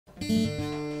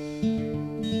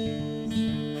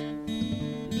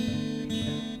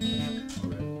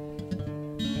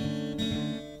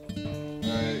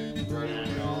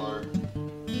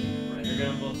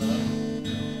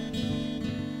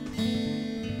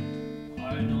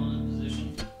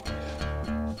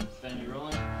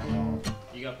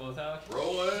Both out?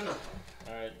 Rolling.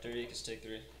 Alright, dirty Ickes, take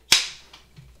 3.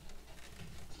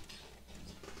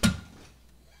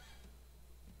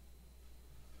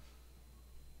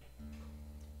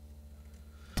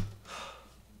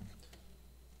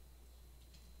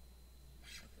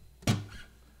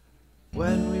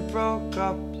 When we broke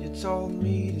up, you told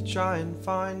me to try and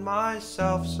find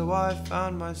myself, so I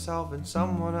found myself in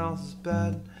someone else's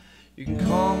bed. You can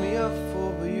call me a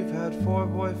fool, but you've had 4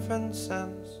 boyfriends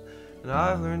since. And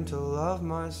I've learned to love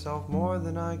myself more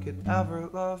than I could ever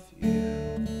love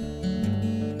you.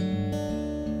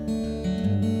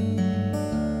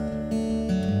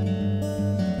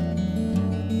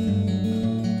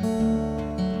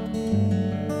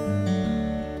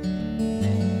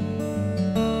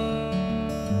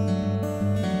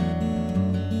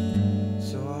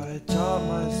 So I taught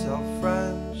myself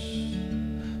French,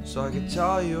 so I could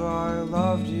tell you I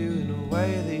loved you in a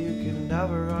way that you could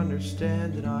never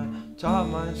understand. And I taught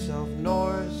myself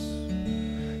Norse,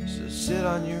 so sit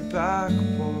on your back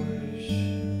porch.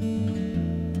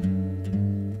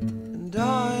 And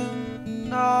I'm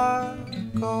not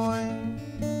going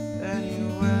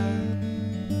anywhere,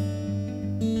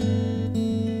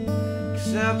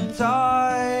 except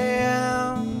I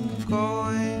am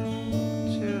going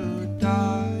to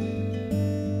die.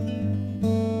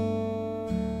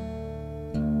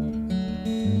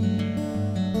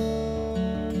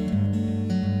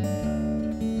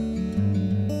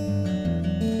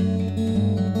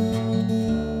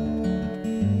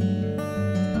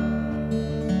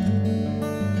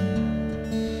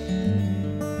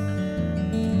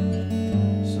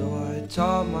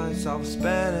 Taught myself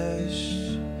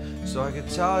Spanish, so I could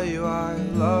tell you I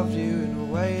loved you in a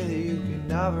way that you could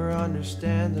never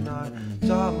understand. And I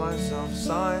taught myself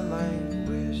sign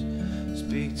language,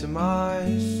 speak to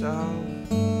myself.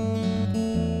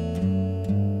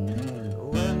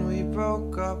 When we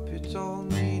broke up, you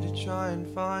told me to try and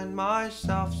find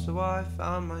myself, so I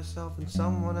found myself in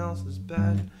someone else's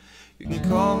bed. You can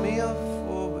call me a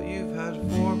fool, but you've had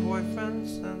 4 boyfriends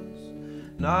since.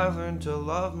 And I've learned to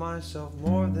love myself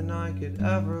more than I could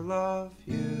ever love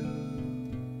you.